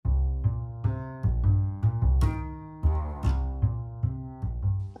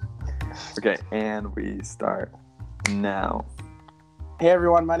Okay, and we start now. Hey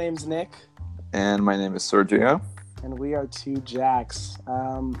everyone, my name's Nick, And my name is Sergio. and we are Two Jacks.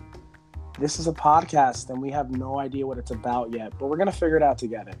 This is a podcast, and we have no idea what it's about yet, but we're gonna figure it out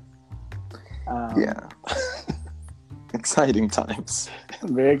together. Yeah. Exciting times.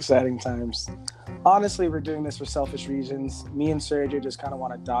 Very exciting times. Honestly, we're doing this for selfish reasons. Me and Sergio just kind of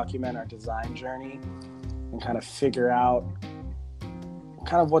want to document our design journey and kind of figure out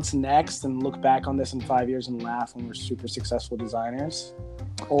kind of what's next, and look back on this in 5 years and laugh when we're super successful designers,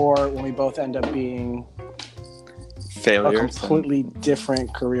 or when we both end up being Failures. a completely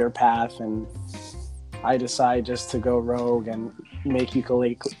different career path, and I decide just to go rogue and make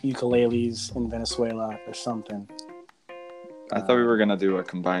ukuleles in Venezuela or something. I thought we were going to do a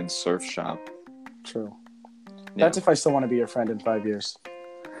combined surf shop. True. Yeah. That's if I still want to be your friend in 5 years.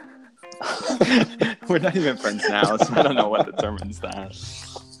 We're not even friends now, so I don't know what determines that.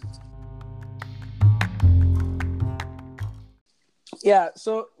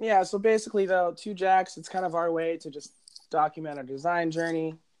 So basically though, Two Jacks, it's kind of our way to just document our design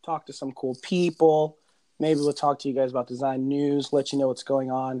journey, talk to some cool people. Maybe we'll talk to you guys about design news, let you know what's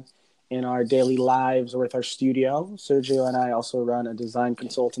going on in our daily lives or with our studio. Sergio and I also run a design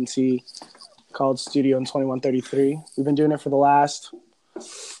consultancy called Studio in 2133. We've been doing it for the last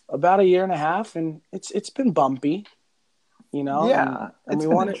about a year and a half, and it's been bumpy, you know. Yeah, and it's we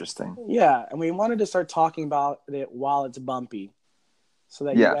been wanted, interesting. yeah, and we wanted to start talking about it while it's bumpy, so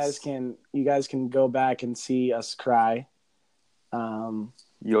that Yes. you guys can go back and see us cry.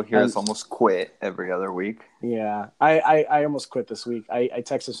 You'll hear and- us almost quit every other week. Yeah, I almost quit this week. I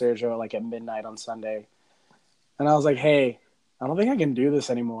texted Sergio like at midnight on Sunday, and I was like, "Hey, I don't think I can do this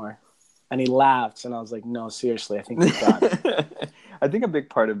anymore." And he laughed, and I was like, "No, seriously, I think we're done." I think a big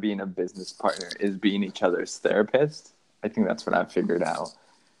part of being a business partner is being each other's therapist. I think that's what I've figured out.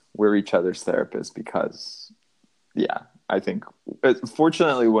 We're each other's therapist because, yeah, I think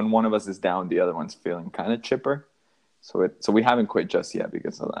fortunately when one of us is down, the other one's feeling kind of chipper. So we haven't quit just yet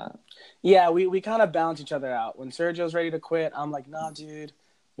because of that. Yeah, we kind of balance each other out. When Sergio's ready to quit, I'm like, "Nah, dude,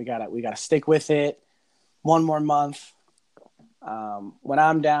 we gotta stick with it. One more month." When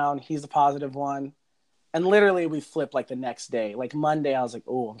I'm down, he's the positive one. And literally we flip like the next day. Like Monday, I was like,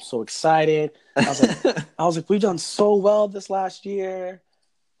 "Oh, I'm so excited." I was like, "We've done so well this last year."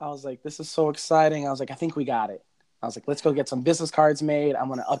 I was like, "This is so exciting." I was like, "I think we got it." I was like, "Let's go get some business cards made. I'm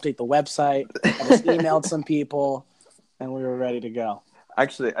gonna update the website." I just emailed some people, and we were ready to go.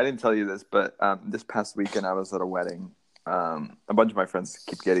 Actually, I didn't tell you this, but this past weekend I was at a wedding. A bunch of my friends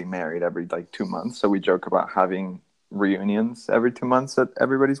keep getting married every 2 months, so we joke about having reunions every 2 months at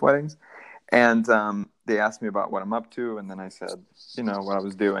everybody's weddings. And they asked me about what I'm up to, and then I said, what I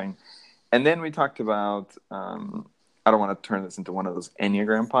was doing. And then we talked about, I don't want to turn this into one of those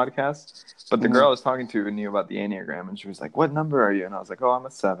Enneagram podcasts, but the girl I was talking to knew about the Enneagram, and she was like, "What number are you?" And I was like, "Oh, I'm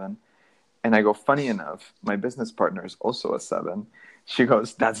a 7. And I go, "Funny enough, my business partner is also a 7. She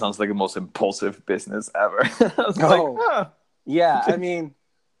goes, "That sounds like the most impulsive business ever." I was like, "Oh." Yeah, I mean,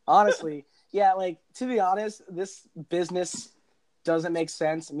 honestly, yeah, like, to be honest, this business doesn't make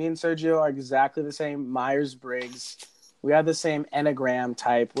sense. Me and Sergio are exactly the same Myers-Briggs. We have the same Enneagram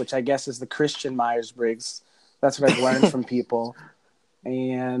type, which I guess is the Christian Myers-Briggs. That's what I've learned from people.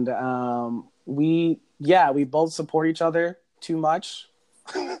 And we both support each other too much.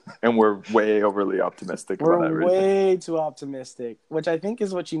 And we're way overly optimistic about everything. We're way too optimistic, which I think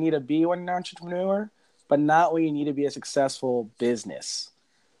is what you need to be when you're an entrepreneur, but not when you need to be a successful business.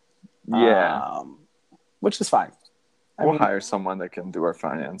 Yeah. Which is fine. We'll hire someone that can do our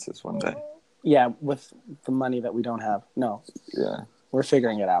finances one day. Yeah, with the money that we don't have. No. Yeah. We're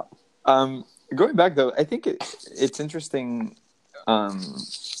figuring it out. Going back, though, I think it's interesting. I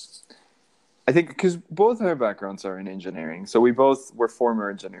think because both our backgrounds are in engineering. So we both were former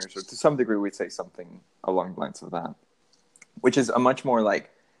engineers, or to some degree we'd say something along the lines of that, which is a much more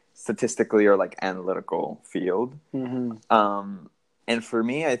statistically or analytical field. Mm-hmm. And for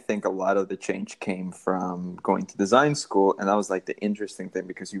me, I think a lot of the change came from going to design school. And that was the interesting thing,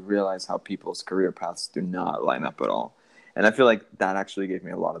 because you realize how people's career paths do not line up at all. And I feel like that actually gave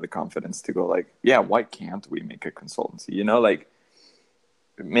me a lot of the confidence to go yeah, why can't we make a consultancy?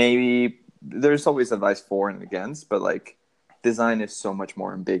 Maybe there's always advice for and against, but design is so much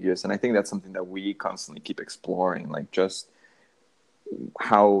more ambiguous. And I think that's something that we constantly keep exploring, just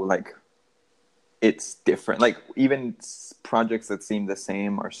how it's different. Even projects that seem the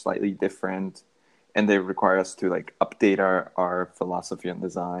same are slightly different, and they require us to update our philosophy on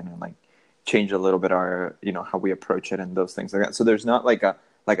design and change a little bit our how we approach it and those things like that. So there's not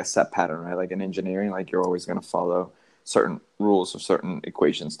a set pattern, right? In engineering, you're always going to follow certain rules or certain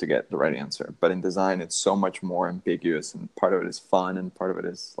equations to get the right answer. But in design, it's so much more ambiguous, and part of it is fun, and part of it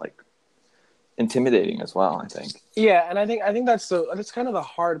is like intimidating as well, I think. Yeah, and I think that's kind of the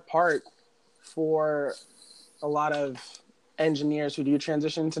hard part for a lot of engineers who do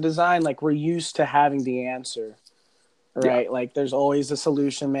transition to design. Like, we're used to having the answer, right? Yeah. Like, there's always a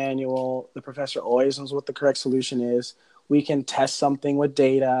solution manual. The professor always knows what the correct solution is. We can test something with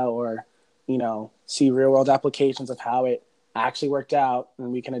data, or, see real world applications of how it actually worked out,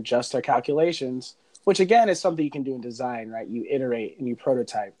 and we can adjust our calculations, which again is something you can do in design, right? You iterate and you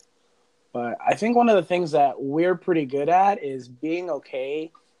prototype. But I think one of the things that we're pretty good at is being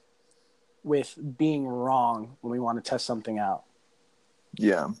okay with being wrong when we want to test something out.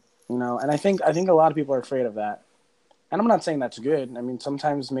 Yeah. And I think a lot of people are afraid of that. And I'm not saying that's good. I mean,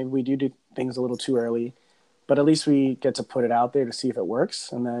 sometimes maybe we do things a little too early, but at least we get to put it out there to see if it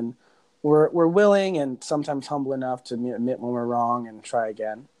works. And then we're willing and sometimes humble enough to admit when we're wrong and try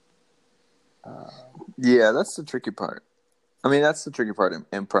again. Yeah, that's the tricky part. I mean, that's the tricky part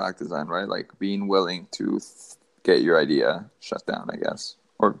in product design, right? Like being willing to get your idea shut down, I guess.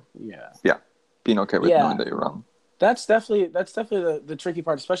 Or yeah, being okay with knowing that you're wrong. That's definitely the tricky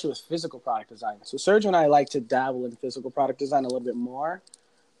part, especially with physical product design. So Sergio and I like to dabble in physical product design a little bit more,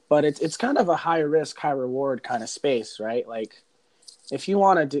 but it's kind of a high risk, high reward kind of space, right? Like, if you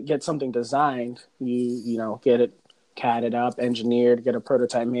want to get something designed, you get it CAD'd up, engineered, get a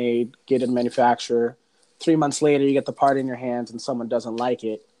prototype made, get it manufactured. 3 months later, you get the part in your hands and someone doesn't like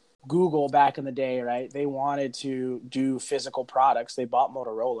it. Google back in the day, right? They wanted to do physical products. They bought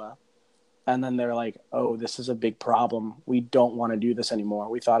Motorola. And then they're like, oh, this is a big problem. We don't want to do this anymore.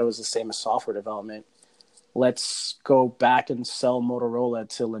 We thought it was the same as software development. Let's go back and sell Motorola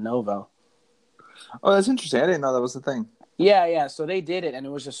to Lenovo. Oh, that's interesting. I didn't know that was the thing. Yeah. So they did it, and it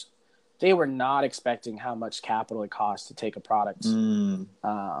was just, they were not expecting how much capital it costs to take a product to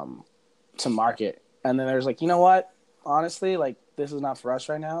market. And then there's like, you know what? Honestly, like, this is not for us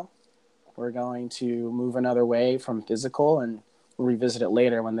right now. We're going to move another way from physical, and we'll revisit it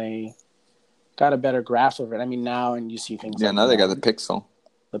later when they got a better grasp of it. I mean, now, and you see things like, now they got the Pixel.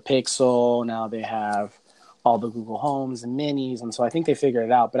 The Pixel, now they have all the Google Homes and Minis, and so I think they figured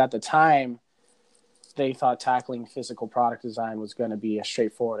it out. But at the time, they thought tackling physical product design was going to be as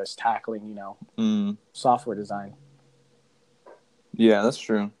straightforward as tackling, software design. Yeah, that's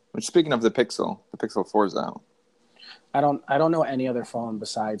true. Which, speaking of the Pixel 4 is out. I don't know any other phone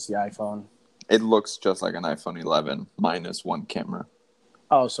besides the iPhone. It looks just like an iPhone 11 minus one camera.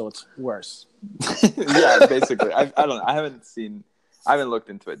 Oh, so it's worse. Yeah, basically. I don't know. I haven't looked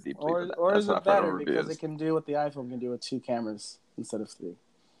into it deeply. Or is it better because it can do what the iPhone can do with 2 cameras instead of 3?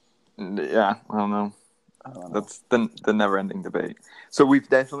 Yeah, I don't know. That's the never-ending debate. So we've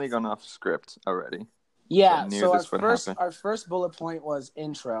definitely gone off script already. Yeah, so our first bullet point was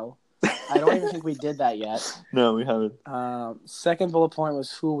intro. I don't even think we did that yet. No, we haven't. Second bullet point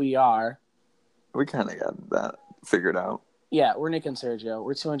was who we are. We kind of got that figured out. Yeah, we're Nick and Sergio.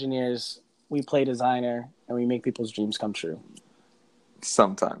 We're 2 engineers. We play designer, and we make people's dreams come true.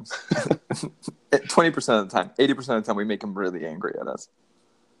 Sometimes. 20% of the time. 80% of the time, we make them really angry at us.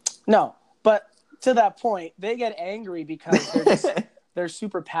 No, but to that point, they get angry because they're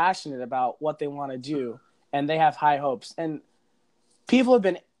super passionate about what they want to do, and they have high hopes. And people have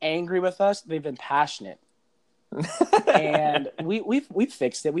been angry with us. They've been passionate. And we've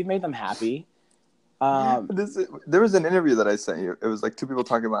fixed it. We've made them happy. There was an interview that I sent you. It was like 2 people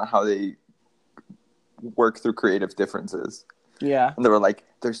talking about how they work through creative differences. Yeah. And they were like,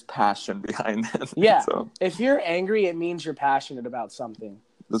 there's passion behind it. Yeah. So, if you're angry, it means you're passionate about something.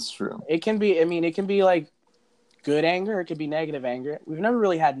 That's true. It can be like good anger. It could be negative anger. We've never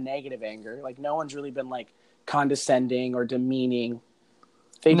really had negative anger. Like, no one's really been like condescending or demeaning.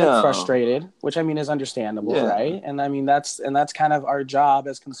 They get frustrated, which I mean is understandable, right? And I mean that's kind of our job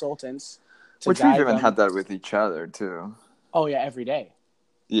as consultants. Which we've even had that with each other too. Oh yeah, every day.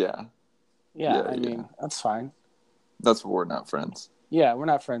 Yeah. Yeah, I mean that's fine. That's why we're not friends. Yeah, we're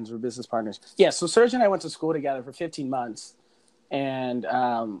not friends. We're business partners. Yeah, so Serge and I went to school together for 15 months, and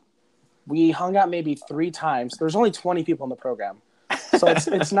we hung out maybe 3 times. There's only 20 people in the program, so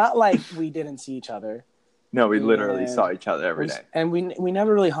it's not like we didn't see each other. No, we literally saw each other every day. And we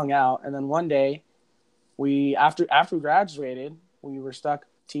never really hung out. And then one day, after we graduated, we were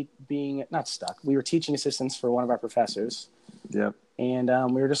we were teaching assistants for one of our professors. Yep. And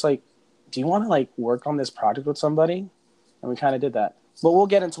we were just like, do you want to like work on this project with somebody? And we kind of did that. But we'll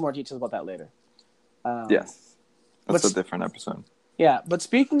get into more details about that later. Yes. That's a different episode. Yeah. But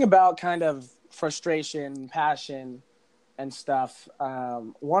speaking about kind of frustration, passion, and stuff,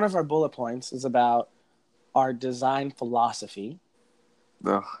 one of our bullet points is about our design philosophy.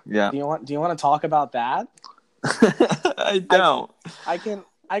 Ugh, yeah. Do you want to talk about that? I I don't.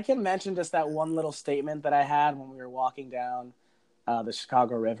 I can mention just that one little statement that I had when we were walking down the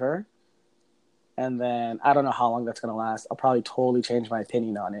Chicago River, and then I don't know how long that's gonna last. I'll probably totally change my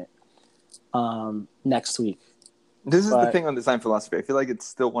opinion on it next week. This is the But thing on design philosophy. I feel like it's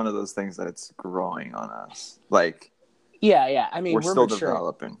still one of those things that it's growing on us. Like, yeah. I mean, we're we're still maturing.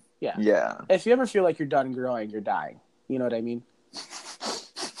 developing. Yeah. Yeah. If you ever feel like you're done growing, you're dying. You know what I mean?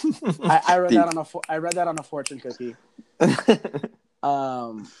 I read Deep. that on I read that on a fortune cookie.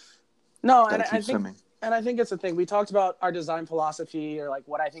 Um, no, Gotta keep swimming. and I think it's the thing. We talked about our design philosophy, or like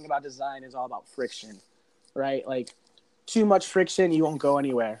what I think about design is all about friction, right? Like too much friction, you won't go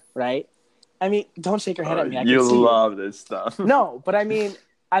anywhere, right? I mean, don't shake your head at me. I can You see it. love this stuff. No, but I mean,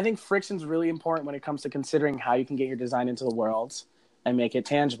 I think friction's really important when it comes to considering how you can get your design into the world and make it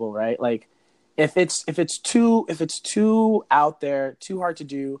tangible, right? Like if it's too out there, too hard to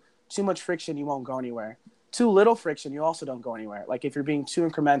do, too much friction, you won't go anywhere. Too little friction, you also don't go anywhere. Like if you're being too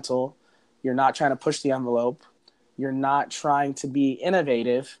incremental, you're not trying to push the envelope, you're not trying to be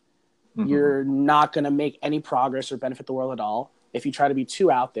innovative, you're not going to make any progress or benefit the world at all. If you try to be too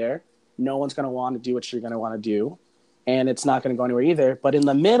out there, no one's going to want to do what you're going to want to do, and it's not going to go anywhere either. But in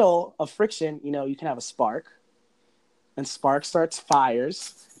the middle of friction, you know, you can have a spark, and spark starts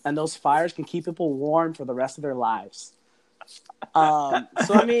fires, and those fires can keep people warm for the rest of their lives. So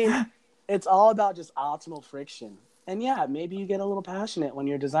I mean, it's all about just optimal friction. And yeah, maybe you get a little passionate when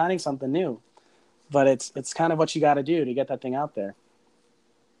you're designing something new, but it's kind of what you got to do to get that thing out there.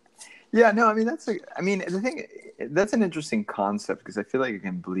 Yeah, no, I mean the thing that's an interesting concept because I feel like it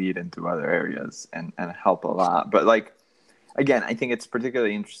can bleed into other areas and help a lot. But like again, I think it's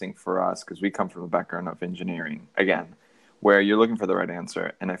particularly interesting for us because we come from a background of engineering again, where you're looking for the right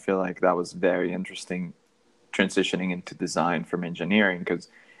answer, and I feel like that was very interesting transitioning into design from engineering because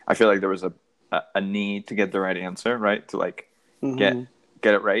I feel like there was a need to get the right answer, right? To like Mm-hmm. get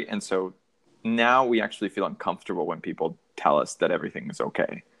get it right. And so now we actually feel uncomfortable when people tell us that everything is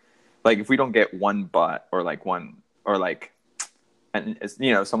okay. Like if we don't get one but or like one or like and it's,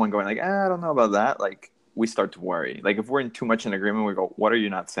 you know, someone going like, I don't know about that, like we start to worry. Like if we're in too much in agreement, we go, what are you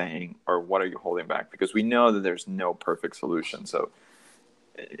not saying or what are you holding back? Because we know that there's no perfect solution. So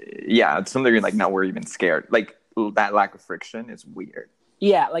yeah, to some degree, like now we're even scared. Like that lack of friction is weird.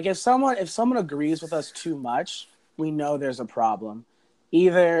 Yeah, like if someone agrees with us too much, we know there's a problem.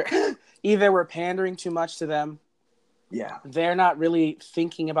 Either either we're pandering too much to them, Yeah. they're not really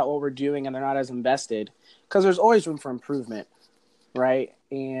thinking about what we're doing, and they're not as invested because there's always room for improvement, right?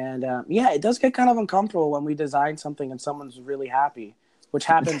 And yeah, it does get kind of uncomfortable when we design something and someone's really happy, which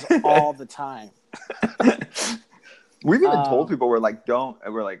happens all the time. We've even told Um, people we're like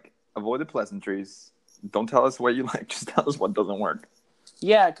avoid the pleasantries. Don't tell us what you like. Just tell us what doesn't work.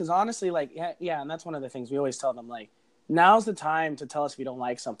 yeah, because honestly, like yeah, and that's one of the things we always tell them. Like, now's the time to tell us if you don't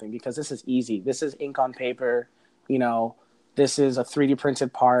like something because this is easy. This is ink on paper. You know, this is a 3D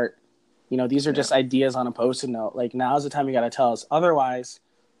printed part. You know, these are Yeah. just ideas on a post-it note. Like, now's the time you got to tell us. Otherwise,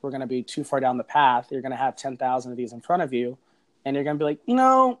 we're going to be too far down the path. You're going to have 10,000 of these in front of you, and you're going to be like, you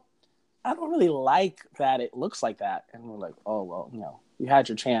know, I don't really like that it looks like that. And we're like, oh, well, you know, you had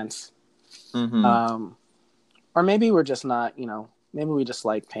your chance. Mm-hmm. Um, or maybe we're just not, you know, maybe we just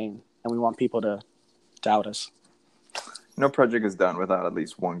like pain and we want people to doubt us. No project is done without at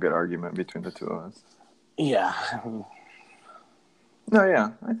least one good argument between the two of us. Yeah. No,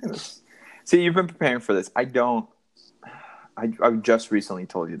 yeah, I think that's. See, you've been preparing for this. I don't. I just recently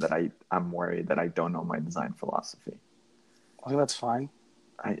told you that I'm worried that I don't know my design philosophy. I think that's fine.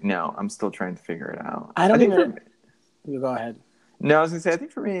 I no, I'm still trying to figure it out. I I don't think even. for You go ahead. no, I was gonna say I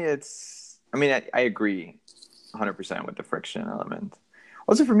think for me it's. I mean, I agree, 100% with the friction element.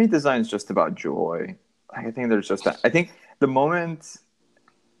 Also, for me, design is just about joy. Like, I think there's just I think the moment.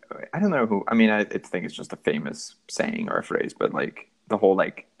 I don't know who. I mean, I think it's just a famous saying or a phrase, but like the whole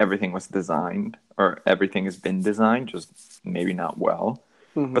like everything was designed or everything has been designed, just maybe not well.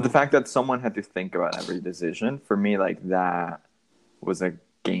 But the Mm-hmm. fact that someone had to think about every decision for me, like that was a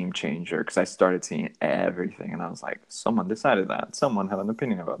game changer because I started seeing everything and I was like, someone decided that, someone had an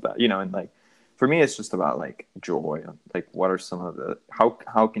opinion about that, you know, and like for me, it's just about like joy. Like, what are some of the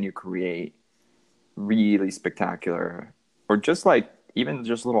how can you create really spectacular or just like even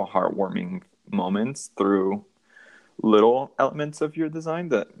just little heartwarming moments through little elements of your design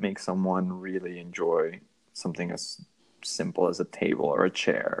that make someone really enjoy something as simple as a table or a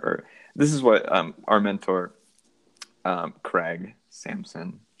chair. Or this is what our mentor Craig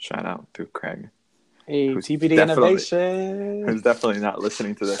Sampson, shout out to Craig. A who's TPD definitely innovation. who's definitely not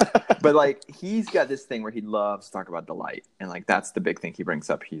listening to this. But like he's got this thing where he loves to talk about delight, and like that's the big thing he brings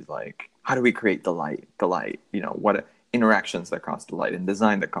up. He's like, how do we create delight? Delight, what interactions that cause delight and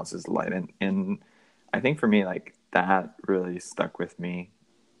design that causes delight, and I think for me like that really stuck with me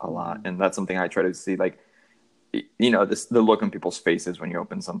a lot, and that's something I try to see like the look on people's faces when you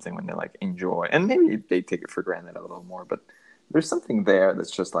open something when they like enjoy, and maybe they take it for granted a little more, but there's something there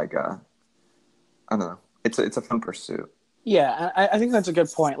that's just like I don't know. It's a fun pursuit. Yeah, I think that's a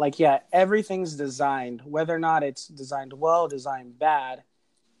good point. Like, yeah, everything's designed, whether or not it's designed well, designed bad.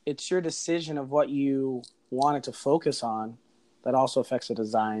 It's your decision of what you wanted to focus on that also affects the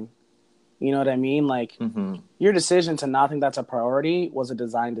design. You know what I mean? Like, your decision to not think that's a priority was a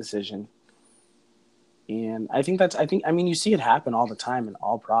design decision. And I mean, you see it happen all the time in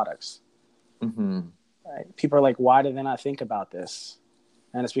all products. Right? People are like, why did they not think about this?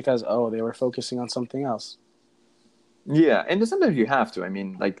 And it's because, they were focusing on something else. Yeah, and sometimes you have to. I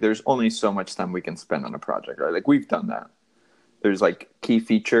mean, like, there's only so much time we can spend on a project, right? Like, we've done that. There's, like, key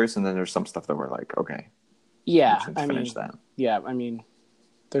features, and then there's some stuff that we're like, okay, we just need to finish that. Yeah, I mean,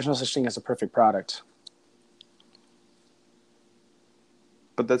 there's no such thing as a perfect product.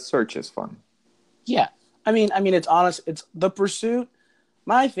 But that search is fun. Yeah. I mean, it's honest. It's the pursuit.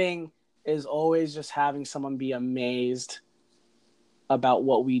 My thing is always just having someone be amazed about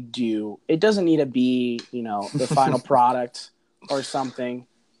what we do. It doesn't need to be, the final product or something,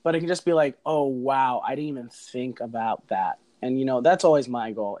 but it can just be like, oh, wow, I didn't even think about that. And, that's always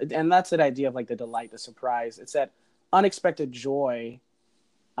my goal. And that's that idea of like the delight, the surprise. It's that unexpected joy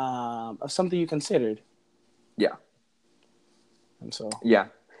of something you considered. Yeah. And so. Yeah.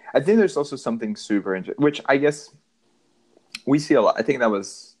 I think there's also something super interesting, which I guess we see a lot. I think that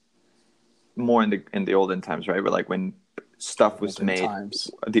was more in the olden times, right? But like when stuff was made,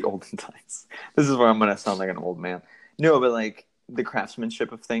 the olden times. This is where I'm gonna sound like an old man. No, but like the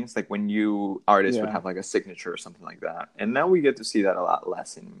craftsmanship of things, like when artists would have like a signature or something like that, and now we get to see that a lot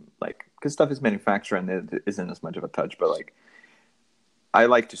less in like because stuff is manufactured and it isn't as much of a touch. But like I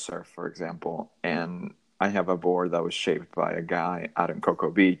like to surf, for example, and I have a board that was shaped by a guy out in Cocoa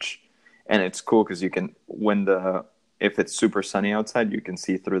Beach, and it's cool because you can if it's super sunny outside, you can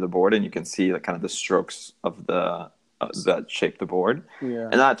see through the board and you can see kind of the strokes of that shape the board. Yeah.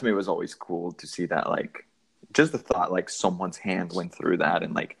 And that to me was always cool to see that, like, just the thought, like, someone's hand went through that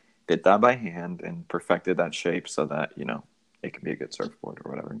and, like, did that by hand and perfected that shape so that, it can be a good surfboard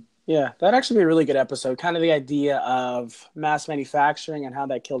or whatever. Yeah, that'd actually be a really good episode. Kind of the idea of mass manufacturing and how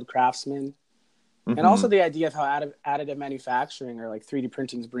that killed craftsmen. And also the idea of how additive manufacturing or, like, 3D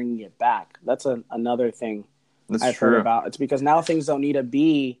printing is bringing it back. That's another thing I've heard about. It's because now things don't need to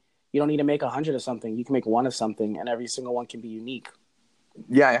be... You don't need to make 100 of something. You can make one of something, and every single one can be unique.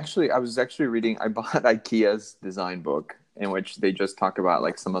 Yeah, I was actually reading. I bought IKEA's design book, in which they just talk about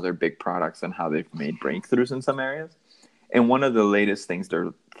like some of their big products and how they've made breakthroughs in some areas. And one of the latest things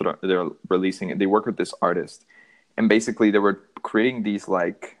they're releasing, they work with this artist, and basically they were creating these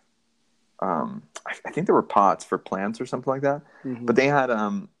like, I think they were pots for plants or something like that. But they had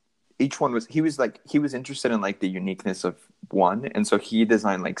each one he was interested in like the uniqueness of one, and so he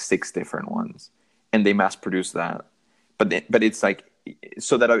designed like 6 different ones, and they mass produced that. But it's like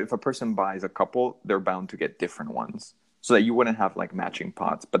so that if a person buys a couple, they're bound to get different ones, so that you wouldn't have like matching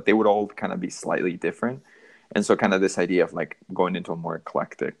pots, but they would all kind of be slightly different. And so kind of this idea of like going into a more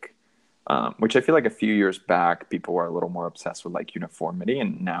eclectic, which I feel like a few years back people were a little more obsessed with like uniformity,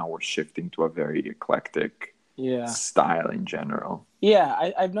 and now we're shifting to a very eclectic style in general.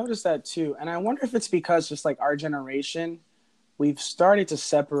 Yeah, I've noticed that too. And I wonder if it's because just like our generation, we've started to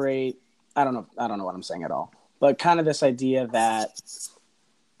separate. I don't know what I'm saying at all, but kind of this idea that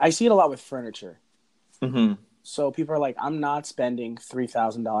I see it a lot with furniture. So people are like, I'm not spending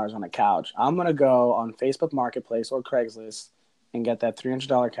 $3,000 on a couch. I'm going to go on Facebook Marketplace or Craigslist and get that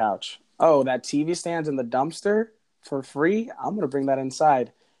 $300 couch. Oh, that TV stand's in the dumpster for free? I'm going to bring that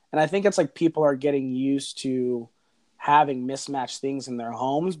inside. And I think it's like people are getting used to having mismatched things in their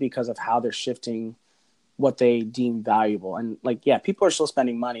homes because of how they're shifting what they deem valuable. And like, yeah, people are still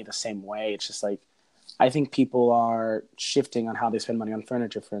spending money the same way. It's just like, I think people are shifting on how they spend money on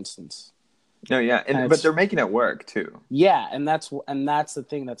furniture, for instance. No, yeah, but they're making it work too. Yeah, and that's the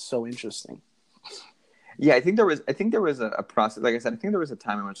thing that's so interesting. Yeah, I think there was a process. Like I said, I think there was a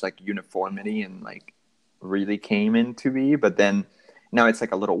time in which like uniformity and like really came into be, but then now it's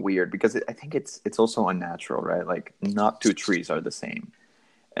like a little weird because I think it's also unnatural, right? Like not 2 trees are the same,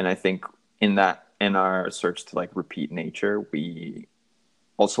 and I think in our search to like repeat nature, we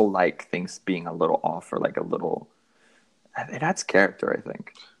also like things being a little off or like a little. It adds character, I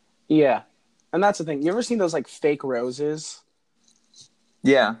think. Yeah. And that's the thing. You ever seen those like fake roses?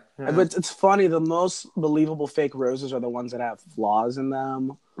 Yeah. But it's funny. The most believable fake roses are the ones that have flaws in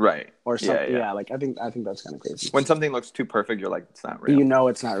them, Right. or something. Yeah. Like I think that's kind of crazy. When something looks too perfect, you're like, it's not real. You know,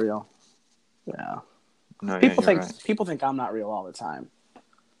 it's not real. Yeah. No, People think right. people think I'm not real all the time.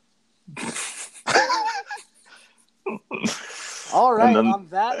 All right. On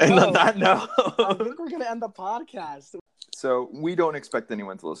that note, I think we're gonna end the podcast. So we don't expect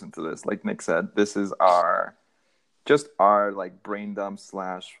anyone to listen to this. Like Nick said, this is our like brain dump /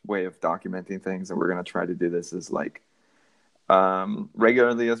 way of documenting things, and we're gonna try to do this as like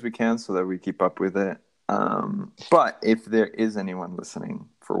regularly as we can so that we keep up with it. But if there is anyone listening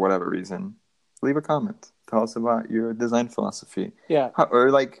for whatever reason, leave a comment. Tell us about your design philosophy. Yeah. Or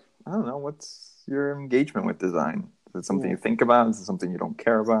like, I don't know, what's your engagement with design? Is it something you think about? Is it something you don't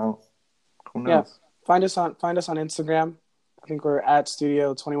care about? Who knows? Yeah. Find us on Instagram. I think we're at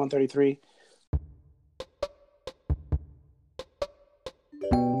Studio 2133.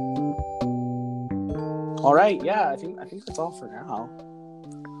 All right. Yeah, I think that's all for now.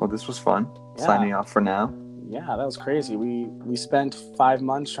 Well, this was fun. Yeah. Signing off for now. Yeah, that was crazy. We spent 5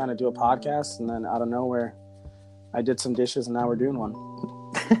 months trying to do a podcast, and then out of nowhere, I did some dishes, and now we're doing one.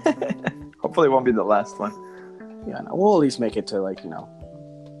 Hopefully, it won't be the last one. Yeah, no, we'll at least make it to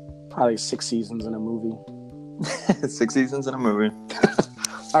probably 6 seasons in a movie. 6 seasons in a movie.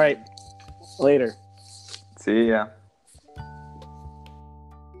 All right. Later. See ya.